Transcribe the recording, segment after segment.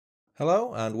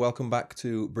Hello and welcome back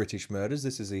to British Murders.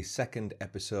 This is the second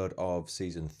episode of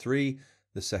Season 3,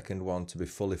 the second one to be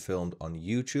fully filmed on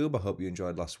YouTube. I hope you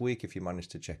enjoyed last week if you managed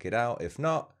to check it out. If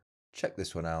not, check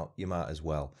this one out, you might as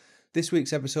well. This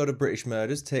week's episode of British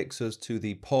Murders takes us to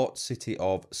the port city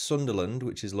of Sunderland,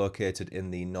 which is located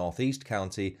in the northeast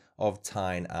county of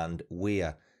Tyne and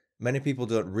Wear. Many people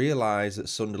don't realise that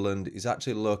Sunderland is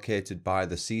actually located by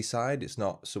the seaside. It's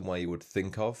not somewhere you would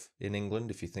think of in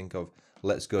England. If you think of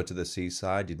let's go to the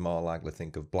seaside, you'd more likely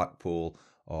think of Blackpool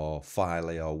or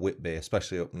Filey or Whitby,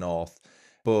 especially up north.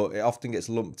 But it often gets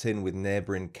lumped in with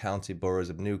neighbouring county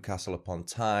boroughs of Newcastle upon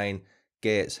Tyne,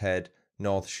 Gateshead,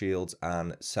 North Shields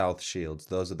and South Shields.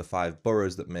 Those are the 5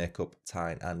 boroughs that make up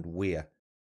Tyne and Wear.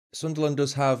 Sunderland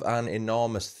does have an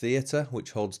enormous theatre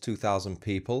which holds 2,000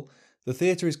 people. The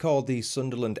theatre is called the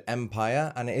Sunderland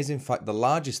Empire, and it is in fact the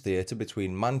largest theatre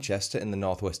between Manchester in the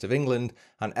northwest of England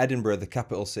and Edinburgh, the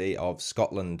capital city of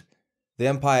Scotland. The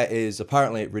Empire is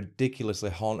apparently ridiculously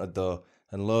haunted though,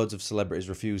 and loads of celebrities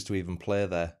refuse to even play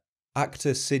there.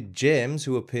 Actor Sid James,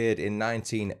 who appeared in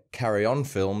 19 Carry On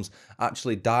films,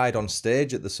 actually died on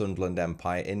stage at the Sunderland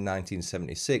Empire in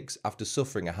 1976 after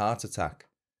suffering a heart attack.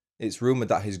 It's rumoured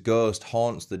that his ghost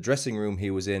haunts the dressing room he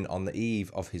was in on the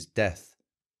eve of his death.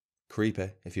 Creepy,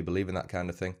 if you believe in that kind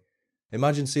of thing.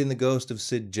 Imagine seeing the ghost of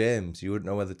Sid James. You wouldn't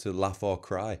know whether to laugh or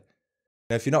cry.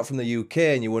 Now, if you're not from the UK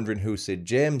and you're wondering who Sid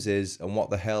James is and what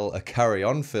the hell a Carry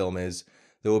On film is,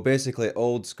 they were basically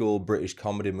old school British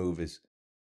comedy movies.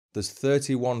 There's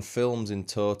 31 films in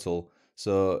total,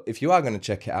 so if you are going to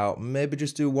check it out, maybe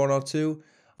just do 1 or 2.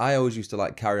 I always used to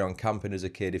like Carry On Camping as a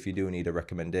kid if you do need a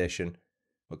recommendation.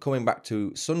 But coming back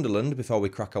to Sunderland before we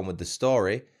crack on with the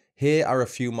story, here are a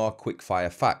few more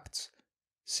quickfire facts.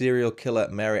 Serial killer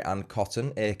Mary Ann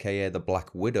Cotton, aka the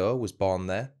Black Widow, was born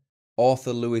there.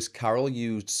 Author Lewis Carroll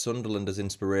used Sunderland as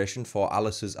inspiration for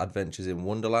Alice's Adventures in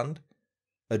Wonderland.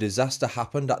 A disaster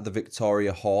happened at the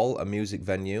Victoria Hall, a music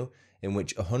venue, in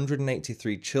which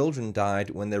 183 children died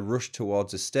when they rushed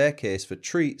towards a staircase for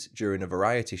treats during a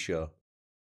variety show.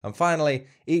 And finally,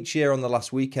 each year on the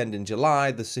last weekend in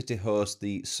July, the city hosts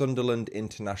the Sunderland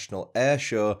International Air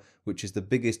Show, which is the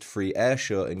biggest free air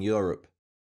show in Europe.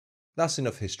 That's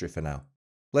enough history for now.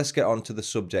 Let's get on to the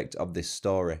subject of this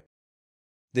story.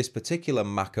 This particular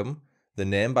Mackem, the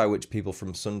name by which people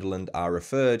from Sunderland are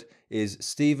referred, is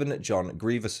Steven John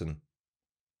Grieveson.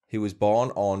 He was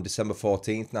born on December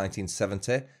 14th,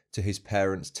 1970, to his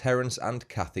parents Terence and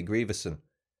Cathy Grieveson.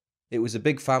 It was a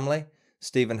big family.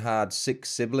 Stephen had 6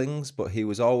 siblings, but he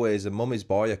was always a mummy's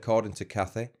boy according to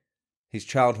Cathy. His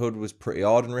childhood was pretty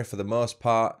ordinary for the most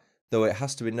part, though it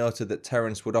has to be noted that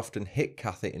Terence would often hit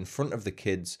Cathy in front of the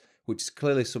kids, which is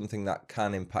clearly something that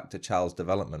can impact a child's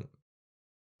development.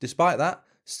 Despite that,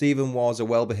 Stephen was a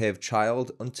well-behaved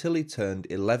child until he turned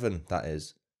 11, that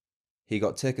is. He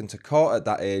got taken to court at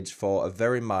that age for a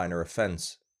very minor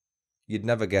offence. You'd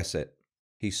never guess it.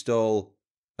 He stole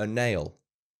a nail.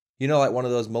 You know, like one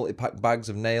of those multi-pack bags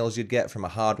of nails you'd get from a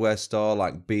hardware store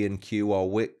like B&Q or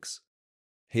Wickes?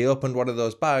 He opened one of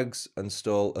those bags and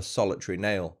stole a solitary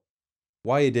nail.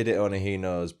 Why he did it only he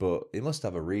knows, but he must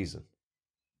have a reason.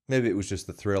 Maybe it was just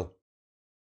the thrill.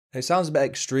 It sounds a bit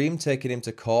extreme taking him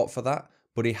to court for that,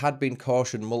 but he had been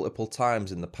cautioned multiple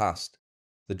times in the past.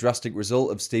 The drastic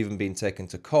result of Stephen being taken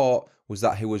to court was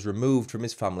that he was removed from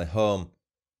his family home.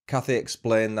 Cathy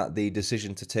explained that the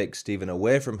decision to take Stephen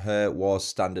away from her was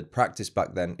standard practice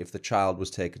back then if the child was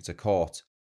taken to court.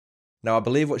 Now, I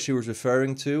believe what she was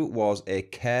referring to was a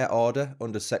care order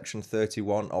under Section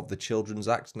 31 of the Children's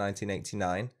Act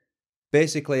 1989.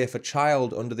 Basically, if a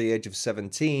child under the age of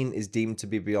 17 is deemed to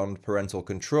be beyond parental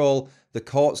control, the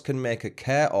courts can make a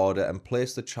care order and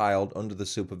place the child under the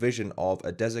supervision of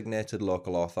a designated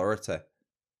local authority.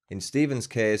 In Stephen's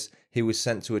case, he was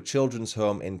sent to a children's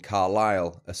home in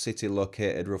Carlisle, a city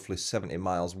located roughly 70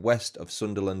 miles west of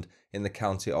Sunderland in the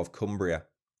county of Cumbria.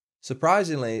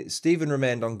 Surprisingly, Stephen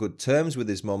remained on good terms with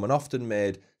his mum and often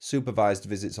made supervised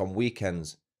visits on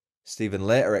weekends. Stephen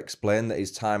later explained that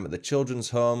his time at the children's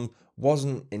home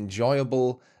wasn't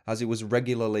enjoyable as he was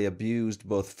regularly abused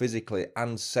both physically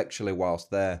and sexually whilst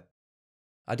there.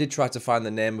 I did try to find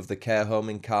the name of the care home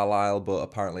in Carlisle, but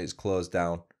apparently it's closed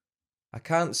down. I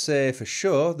can't say for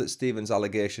sure that Stephen's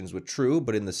allegations were true,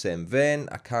 but in the same vein,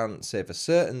 I can't say for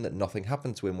certain that nothing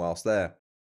happened to him whilst there.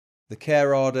 The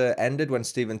care order ended when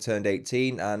Stephen turned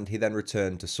 18 and he then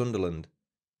returned to Sunderland.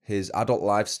 His adult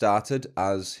life started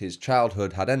as his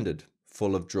childhood had ended,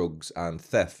 full of drugs and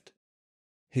theft.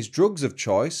 His drugs of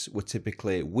choice were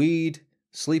typically weed,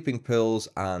 sleeping pills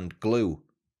and glue.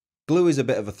 Glue is a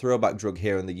bit of a throwback drug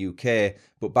here in the UK,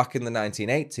 but back in the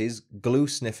 1980s, glue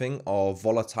sniffing or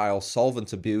volatile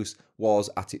solvent abuse was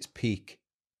at its peak.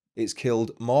 It's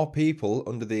killed more people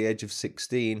under the age of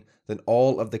 16 than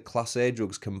all of the Class A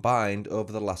drugs combined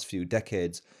over the last few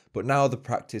decades, but now the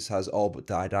practice has all but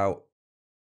died out.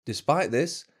 Despite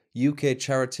this, UK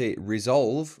charity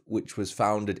Resolve, which was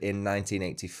founded in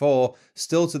 1984,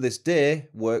 still to this day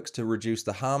works to reduce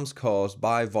the harms caused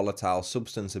by volatile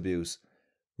substance abuse.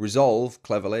 Resolve,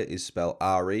 cleverly, is spelled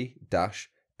RE-SOLV,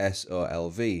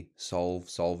 solve,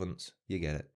 solvents, you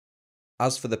get it.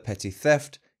 As for the petty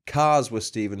theft, cars were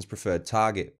Steven's preferred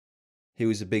target. He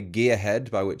was a big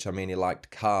gearhead, by which I mean he liked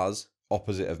cars,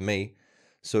 opposite of me,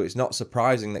 so it's not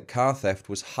surprising that car theft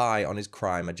was high on his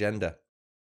crime agenda.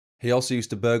 He also used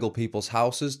to burgle people's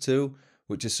houses too,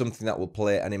 which is something that will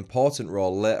play an important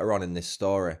role later on in this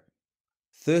story.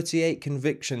 38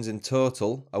 convictions in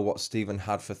total are what Steven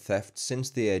had for theft since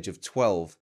the age of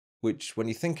 12, which, when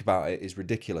you think about it, is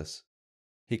ridiculous.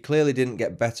 He clearly didn't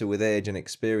get better with age and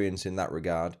experience in that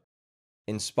regard.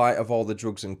 In spite of all the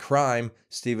drugs and crime,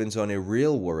 Steven's only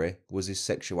real worry was his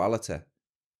sexuality.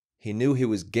 He knew he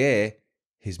was gay,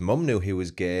 his mum knew he was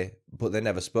gay, but they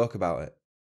never spoke about it.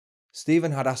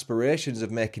 Steven had aspirations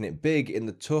of making it big in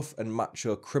the tough and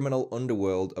macho criminal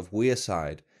underworld of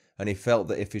Wearside, and he felt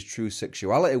that if his true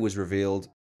sexuality was revealed,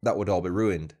 that would all be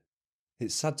ruined.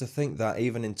 It's sad to think that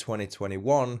even in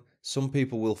 2021, some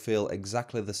people will feel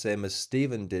exactly the same as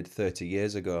Steven did 30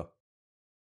 years ago.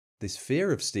 This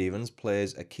fear of Steven's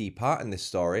plays a key part in this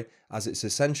story, as it's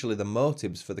essentially the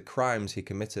motives for the crimes he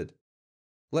committed.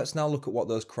 Let's now look at what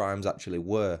those crimes actually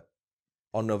were.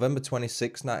 On November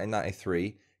 26,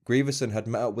 1993, Grieveson had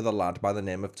met up with a lad by the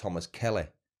name of Thomas Kelly.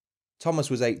 Thomas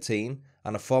was 18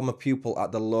 and a former pupil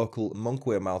at the local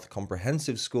Monkwearmouth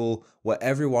Comprehensive School where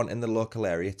everyone in the local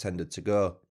area tended to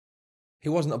go. He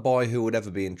wasn't a boy who would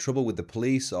ever be in trouble with the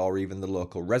police or even the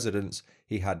local residents.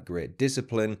 He had great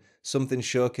discipline, something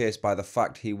showcased by the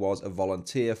fact he was a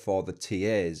volunteer for the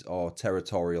TAs or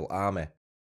Territorial Army.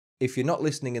 If you're not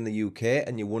listening in the UK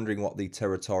and you're wondering what the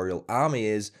Territorial Army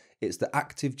is, it's the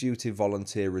active duty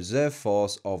volunteer reserve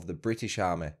force of the British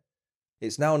Army.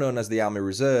 It's now known as the Army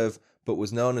Reserve, but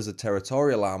was known as the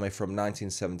Territorial Army from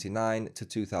 1979 to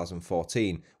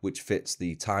 2014, which fits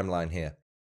the timeline here.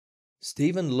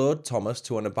 Steven lured Thomas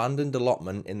to an abandoned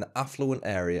allotment in the affluent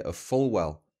area of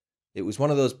Fulwell. It was one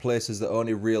of those places that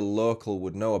only real local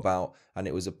would know about, and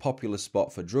it was a popular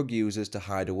spot for drug users to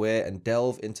hide away and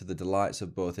delve into the delights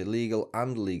of both illegal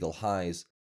and legal highs.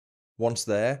 Once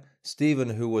there, Steven,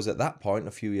 who was at that point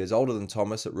a few years older than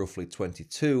Thomas at roughly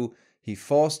 22, he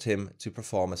forced him to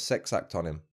perform a sex act on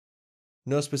him.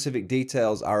 No specific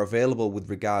details are available with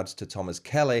regards to Thomas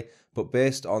Kelly, but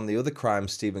based on the other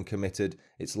crimes Steven committed,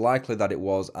 it's likely that it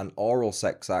was an oral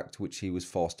sex act which he was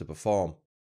forced to perform.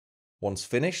 Once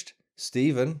finished,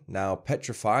 Steven, now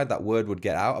petrified that word would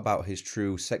get out about his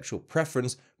true sexual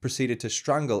preference, proceeded to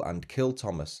strangle and kill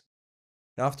Thomas.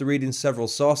 Now, after reading several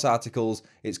source articles,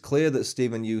 it's clear that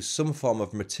Steven used some form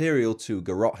of material to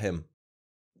garrote him.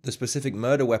 The specific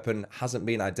murder weapon hasn't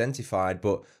been identified,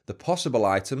 but the possible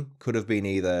item could have been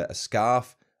either a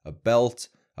scarf, a belt,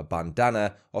 a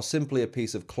bandana, or simply a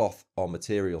piece of cloth or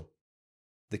material.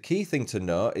 The key thing to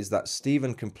note is that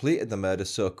Steven completed the murder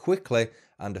so quickly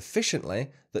and efficiently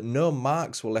that no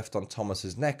marks were left on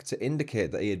Thomas's neck to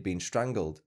indicate that he had been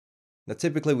strangled. Now,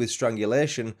 typically with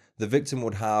strangulation, the victim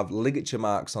would have ligature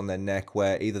marks on their neck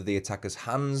where either the attacker's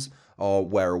hands or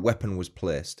where a weapon was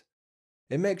placed.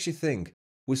 It makes you think,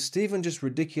 was Steven just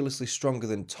ridiculously stronger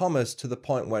than Thomas to the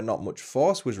point where not much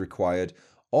force was required,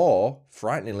 or,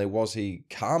 frighteningly, was he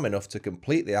calm enough to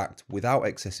complete the act without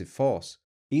excessive force?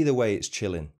 Either way, it's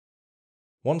chilling.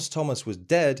 Once Thomas was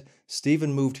dead,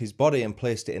 Steven moved his body and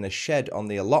placed it in a shed on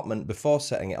the allotment before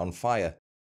setting it on fire.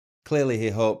 Clearly he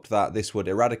hoped that this would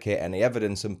eradicate any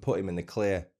evidence and put him in the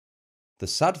clear. The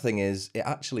sad thing is, it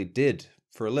actually did,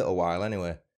 for a little while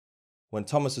anyway. When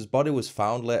Thomas's body was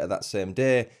found later that same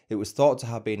day, it was thought to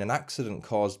have been an accident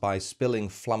caused by spilling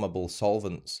flammable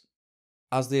solvents.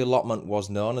 As the allotment was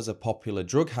known as a popular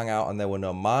drug hangout and there were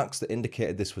no marks that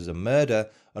indicated this was a murder,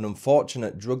 an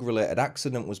unfortunate drug-related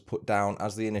accident was put down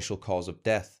as the initial cause of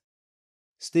death.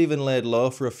 Steven laid low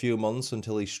for a few months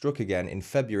until he struck again in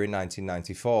February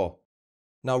 1994.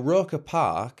 Now, Roker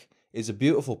Park is a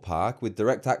beautiful park with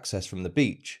direct access from the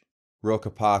beach.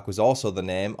 Roker Park was also the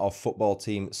name of football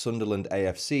team Sunderland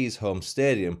AFC's home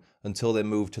stadium until they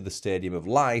moved to the Stadium of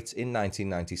Light in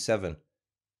 1997.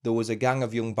 There was a gang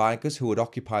of young bikers who would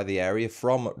occupy the area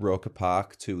from Roker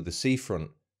Park to the seafront.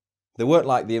 They weren't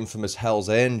like the infamous Hells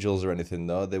Angels or anything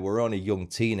though, they were only young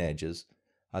teenagers.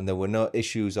 and there were no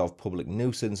issues of public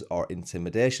nuisance or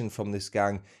intimidation from this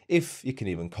gang, if you can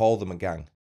even call them a gang.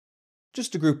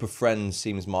 Just a group of friends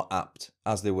seems more apt,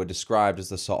 as they were described as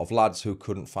the sort of lads who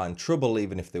couldn't find trouble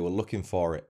even if they were looking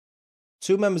for it.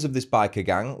 Two members of this biker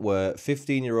gang were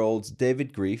 15-year-olds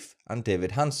David Grief and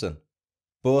David Hanson.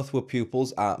 Both were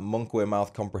pupils at Monk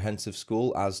Weymouth Comprehensive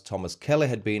School, as Thomas Kelly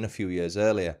had been a few years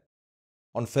earlier.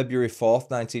 On February 4th,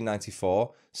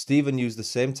 1994, Steven used the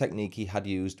same technique he had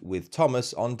used with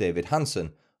Thomas on David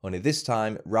Hanson, only this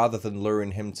time, rather than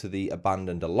luring him to the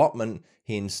abandoned allotment,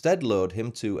 he instead lured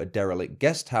him to a derelict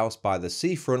guest house by the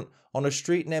seafront on a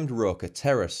street named Roker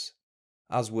Terrace.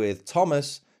 As with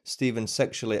Thomas, Steven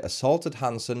sexually assaulted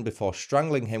Hanson before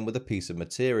strangling him with a piece of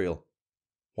material.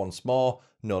 Once more,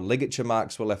 no ligature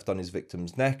marks were left on his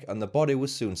victim's neck, and the body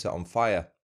was soon set on fire.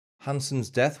 Hanson's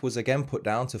death was again put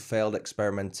down to failed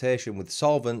experimentation with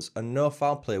solvents, and no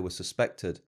foul play was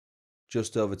suspected.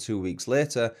 Just over 2 weeks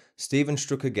later, Steven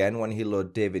struck again when he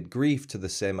lured David Grief to the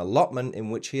same allotment in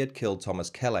which he had killed Thomas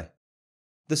Kelly.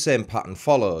 The same pattern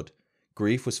followed.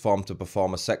 Grief was formed to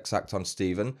perform a sex act on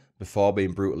Steven before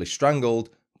being brutally strangled,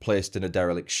 placed in a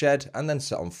derelict shed, and then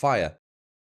set on fire.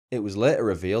 It was later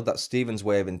revealed that Steven's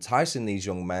way of enticing these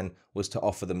young men was to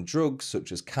offer them drugs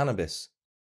such as cannabis.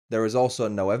 There is also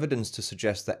no evidence to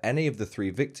suggest that any of the three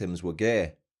victims were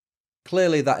gay.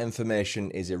 Clearly that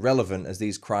information is irrelevant, as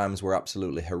these crimes were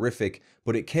absolutely horrific,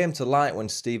 but it came to light when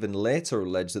Steven later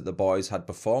alleged that the boys had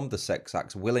performed the sex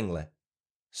acts willingly,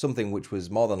 something which was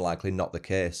more than likely not the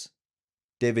case.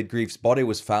 David Grief's body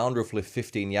was found roughly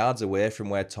 15 yards away from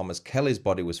where Thomas Kelly's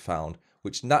body was found,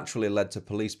 which naturally led to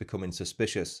police becoming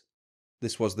suspicious.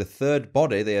 This was the third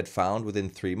body they had found within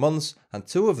 3 months, and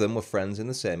 2 of them were friends in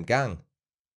the same gang.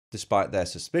 Despite their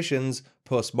suspicions,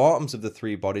 post-mortems of the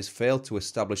 3 bodies failed to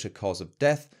establish a cause of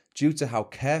death due to how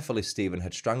carefully Steven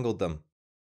had strangled them.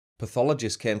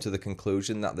 Pathologists came to the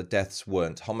conclusion that the deaths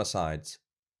weren't homicides.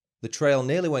 The trail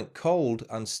nearly went cold,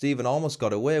 and Steven almost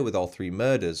got away with all 3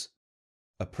 murders.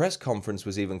 A press conference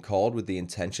was even called with the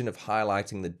intention of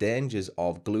highlighting the dangers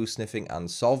of glue sniffing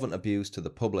and solvent abuse to the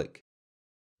public.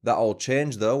 That all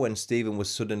changed though when Steven was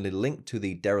suddenly linked to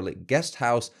the derelict guest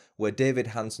house where David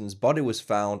Hanson's body was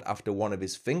found after one of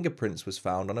his fingerprints was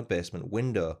found on a basement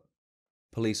window.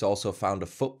 Police also found a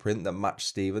footprint that matched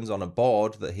Steven's on a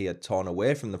board that he had torn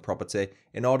away from the property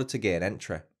in order to gain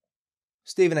entry.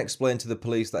 Steven explained to the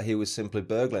police that he was simply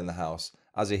burgling the house,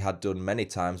 as he had done many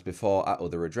times before at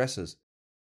other addresses.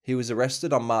 He was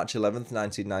arrested on March 11,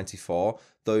 1994,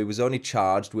 though he was only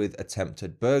charged with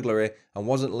attempted burglary and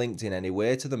wasn't linked in any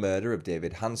way to the murder of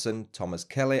David Hanson, Thomas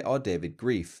Kelly or David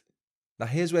Grief. Now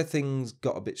here's where things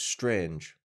got a bit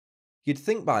strange. You'd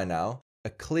think by now,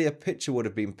 a clear picture would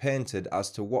have been painted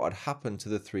as to what had happened to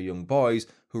the 3 young boys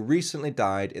who recently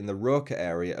died in the Roker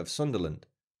area of Sunderland.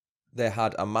 They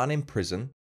had a man in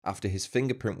prison after his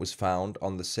fingerprint was found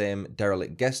on the same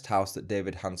derelict guest house that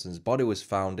David Hanson's body was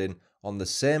found in on the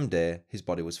same day his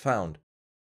body was found.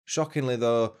 Shockingly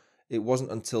though, it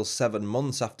wasn't until 7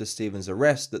 months after Steven's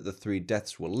arrest that the 3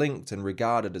 deaths were linked and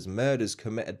regarded as murders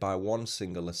committed by one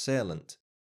single assailant.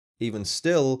 Even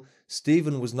still,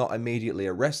 Steven was not immediately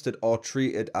arrested or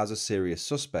treated as a serious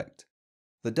suspect.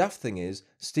 The daft thing is,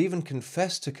 Steven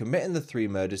confessed to committing the 3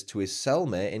 murders to his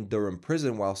cellmate in Durham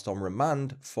prison whilst on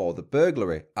remand for the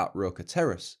burglary at Roker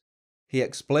Terrace. He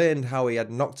explained how he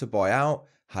had knocked a boy out,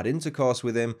 had intercourse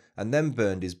with him, and then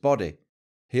burned his body.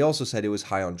 He also said he was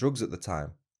high on drugs at the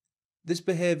time. This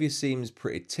behaviour seems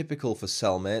pretty typical for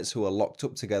cellmates who are locked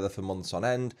up together for months on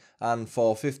end and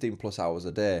for 15 plus hours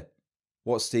a day.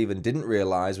 What Steven didn't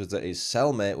realise was that his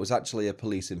cellmate was actually a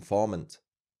police informant.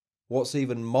 What's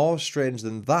even more strange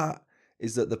than that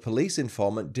is that the police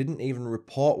informant didn't even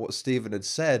report what Steven had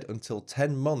said until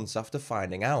 10 months after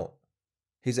finding out.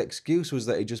 His excuse was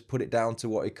that he just put it down to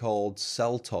what he called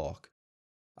cell talk.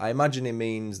 I imagine he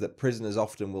means that prisoners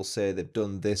often will say they've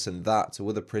done this and that to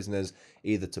other prisoners,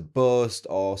 either to boast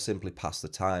or simply pass the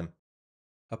time.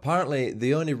 Apparently,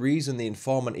 the only reason the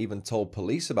informant even told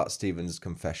police about Steven's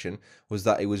confession was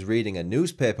that he was reading a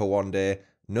newspaper one day,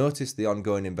 noticed the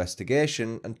ongoing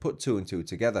investigation, and put 2 and 2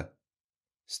 together.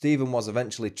 Steven was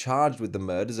eventually charged with the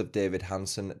murders of David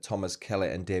Hanson, Thomas Kelly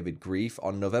and David Grief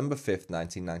on November 5,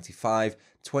 1995,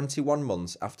 21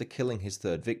 months after killing his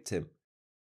 3rd victim.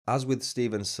 As with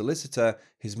Steven's solicitor,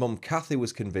 his mum Kathy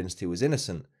was convinced he was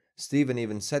innocent. Steven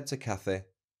even said to Kathy,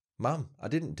 "Mum, I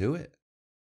didn't do it."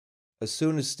 As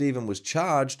soon as Steven was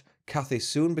charged, Kathy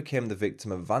soon became the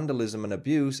victim of vandalism and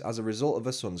abuse as a result of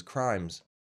her son's crimes.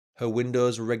 Her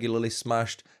windows were regularly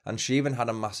smashed, and she even had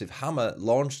a massive hammer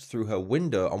launched through her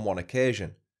window on one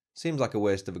occasion. Seems like a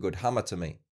waste of a good hammer to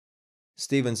me.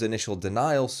 Steven's initial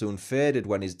denial soon faded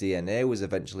when his DNA was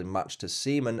eventually matched to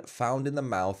semen found in the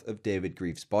mouth of David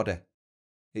Grief's body.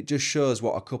 It just shows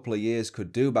what a couple of years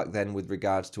could do back then with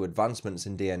regards to advancements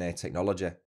in DNA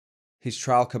technology. His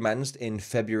trial commenced in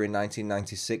February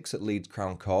 1996 at Leeds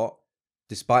Crown Court.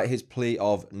 Despite his plea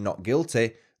of not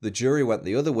guilty, the jury went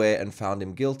the other way and found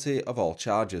him guilty of all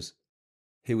charges.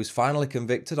 He was finally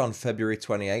convicted on February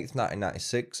 28,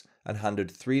 1996 and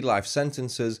handed 3 life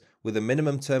sentences with a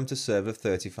minimum term to serve of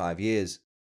 35 years.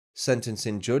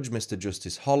 Sentencing judge Mr.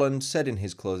 Justice Holland said in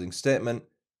his closing statement,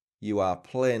 "You are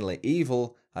plainly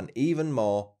evil and even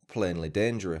more plainly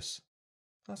dangerous."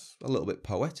 That's a little bit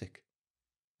poetic.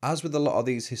 As with a lot of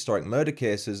these historic murder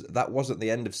cases, that wasn't the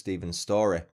end of Steven's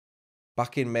story.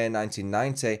 Back in May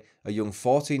 1990, a young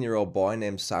 14-year-old boy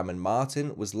named Simon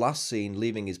Martin was last seen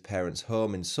leaving his parents'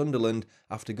 home in Sunderland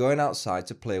after going outside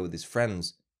to play with his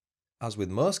friends. As with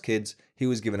most kids, he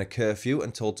was given a curfew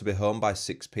and told to be home by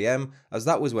 6 p.m, as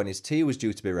that was when his tea was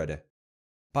due to be ready.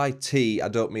 By tea, I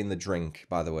don't mean the drink,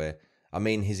 by the way. I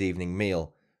mean his evening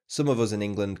meal. Some of us in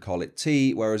England call it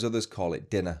tea, whereas others call it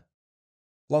dinner.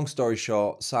 Long story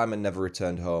short, Simon never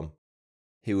returned home.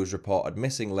 He was reported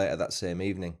missing later that same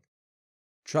evening.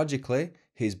 Tragically,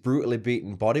 his brutally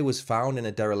beaten body was found in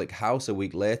a derelict house a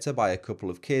week later by a couple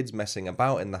of kids messing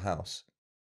about in the house.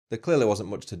 There clearly wasn't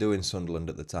much to do in Sunderland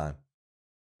at the time.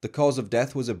 The cause of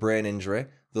death was a brain injury,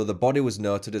 though the body was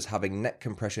noted as having neck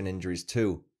compression injuries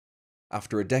too.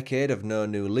 After a decade of no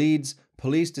new leads,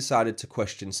 police decided to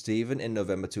question Steven in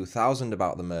November 2000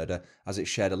 about the murder, as it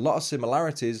shared a lot of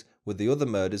similarities with the other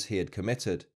murders he had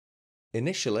committed.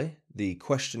 Initially, the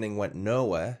questioning went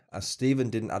nowhere, as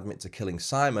Steven didn't admit to killing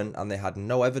Simon and they had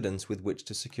no evidence with which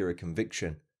to secure a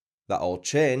conviction. That all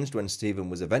changed when Steven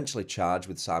was eventually charged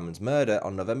with Simon's murder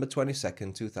on November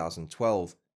 22,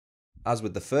 2012. As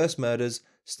with the first murders,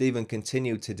 Steven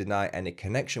continued to deny any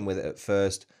connection with it at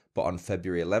first, but on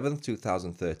February 11,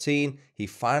 2013, he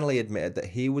finally admitted that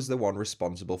he was the one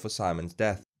responsible for Simon's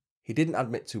death. He didn't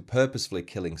admit to purposefully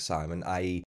killing Simon,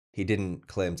 i.e., he didn't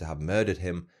claim to have murdered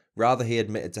him, rather he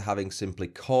admitted to having simply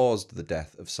caused the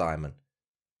death of Simon.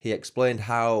 He explained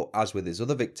how, as with his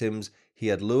other victims, he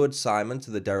had lured Simon to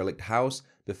the derelict house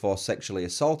before sexually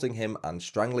assaulting him and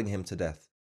strangling him to death.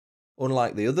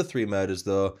 Unlike the other 3 murders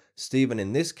though, Steven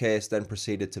in this case then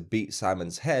proceeded to beat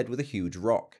Simon's head with a huge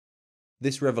rock.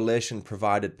 This revelation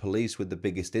provided police with the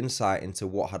biggest insight into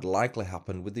what had likely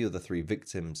happened with the other 3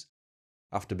 victims.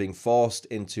 After being forced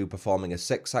into performing a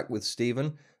sex act with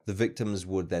Steven, the victims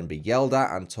would then be yelled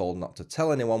at and told not to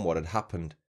tell anyone what had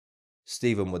happened.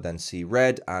 Steven would then see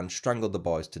red and strangle the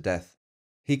boys to death.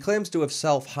 He claims to have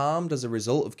self-harmed as a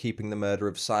result of keeping the murder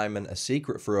of Simon a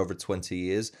secret for over 20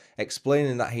 years,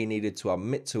 explaining that he needed to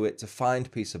admit to it to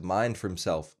find peace of mind for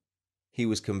himself. He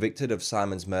was convicted of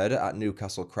Simon's murder at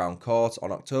Newcastle Crown Court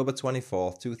on October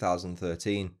 24,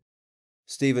 2013.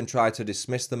 Steven tried to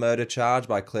dismiss the murder charge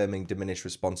by claiming diminished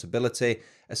responsibility,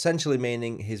 essentially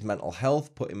meaning his mental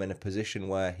health put him in a position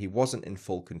where he wasn't in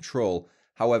full control.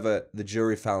 However, the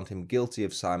jury found him guilty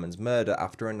of Simon's murder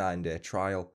after a 9-day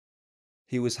trial.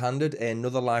 He was handed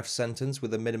another life sentence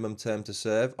with a minimum term to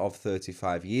serve of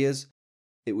 35 years.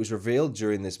 It was revealed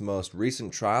during this most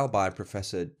recent trial by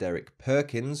Professor Derek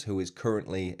Perkins, who is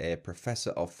currently a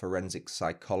Professor of Forensic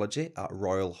Psychology at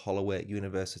Royal Holloway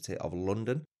University of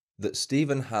London, that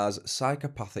Steven has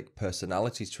psychopathic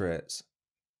personality traits.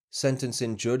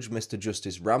 Sentencing judge Mr.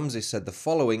 Justice Ramsey said the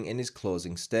following in his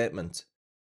closing statement: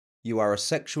 "You are a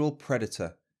sexual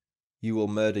predator. You will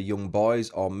murder young boys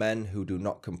or men who do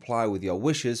not comply with your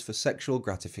wishes for sexual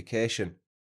gratification.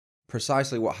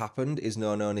 Precisely what happened is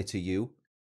known only to you.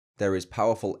 There is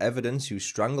powerful evidence you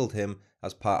strangled him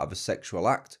as part of a sexual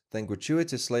act, then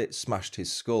gratuitously smashed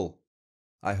his skull.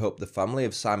 I hope the family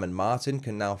of Simon Martin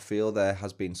can now feel there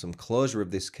has been some closure of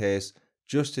this case,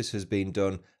 justice has been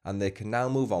done, and they can now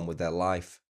move on with their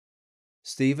life."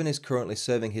 Steven is currently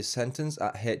serving his sentence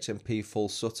at HMP Full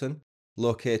Sutton,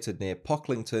 located near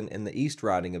Pocklington in the East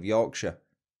Riding of Yorkshire.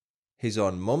 His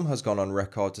own mum has gone on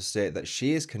record to state that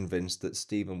she is convinced that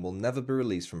Steven will never be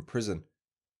released from prison.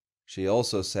 She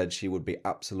also said she would be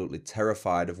absolutely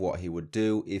terrified of what he would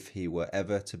do if he were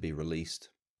ever to be released.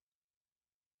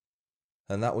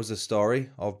 And that was the story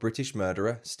of British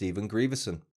murderer Steven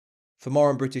Grieveson. For more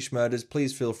on British murders,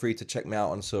 please feel free to check me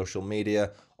out on social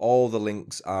media. All the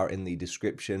links are in the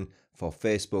description for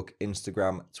Facebook,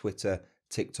 Instagram, Twitter,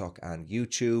 TikTok and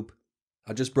YouTube.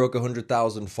 I just broke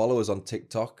 100,000 followers on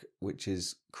TikTok, which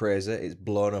is crazy. It's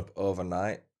blown up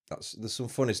overnight. There's some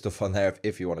funny stuff on there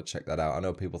if you want to check that out. I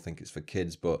know people think it's for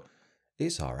kids, but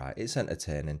it's alright. It's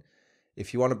entertaining.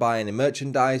 If you want to buy any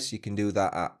merchandise, you can do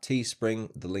that at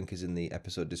Teespring. The link is in the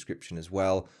episode description as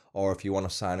well. Or if you want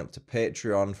to sign up to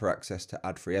Patreon for access to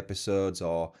ad-free episodes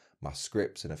or my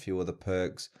scripts and a few other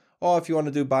perks. Or if you want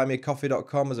to do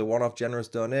buymeacoffee.com as a one-off generous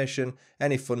donation,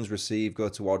 any funds received go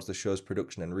towards the show's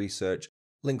production and research.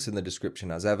 Links in the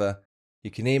description as ever. You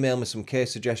can email me some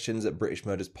case suggestions at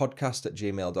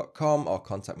britishmurderspodcast@gmail.com or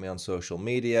contact me on social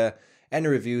media. Any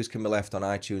reviews can be left on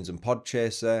iTunes and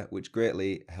Podchaser, which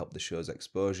greatly help the show's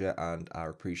exposure and are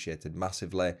appreciated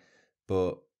massively.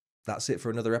 But that's it for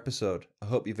another episode. I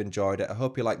hope you've enjoyed it. I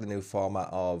hope you like the new format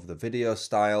of the video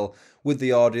style. With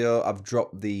the audio, I've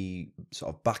dropped the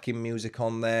sort of backing music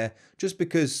on there, just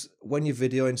because when you're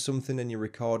videoing something and you're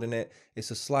recording it, it's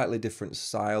a slightly different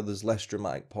style. There's less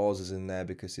dramatic pauses in there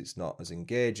because it's not as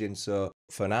engaging. So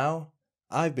for now,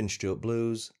 I've been Stuart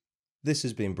Blues. This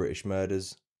has been British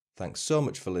Murders. Thanks so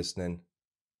much for listening.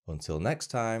 Until next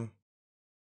time,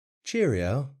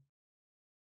 cheerio.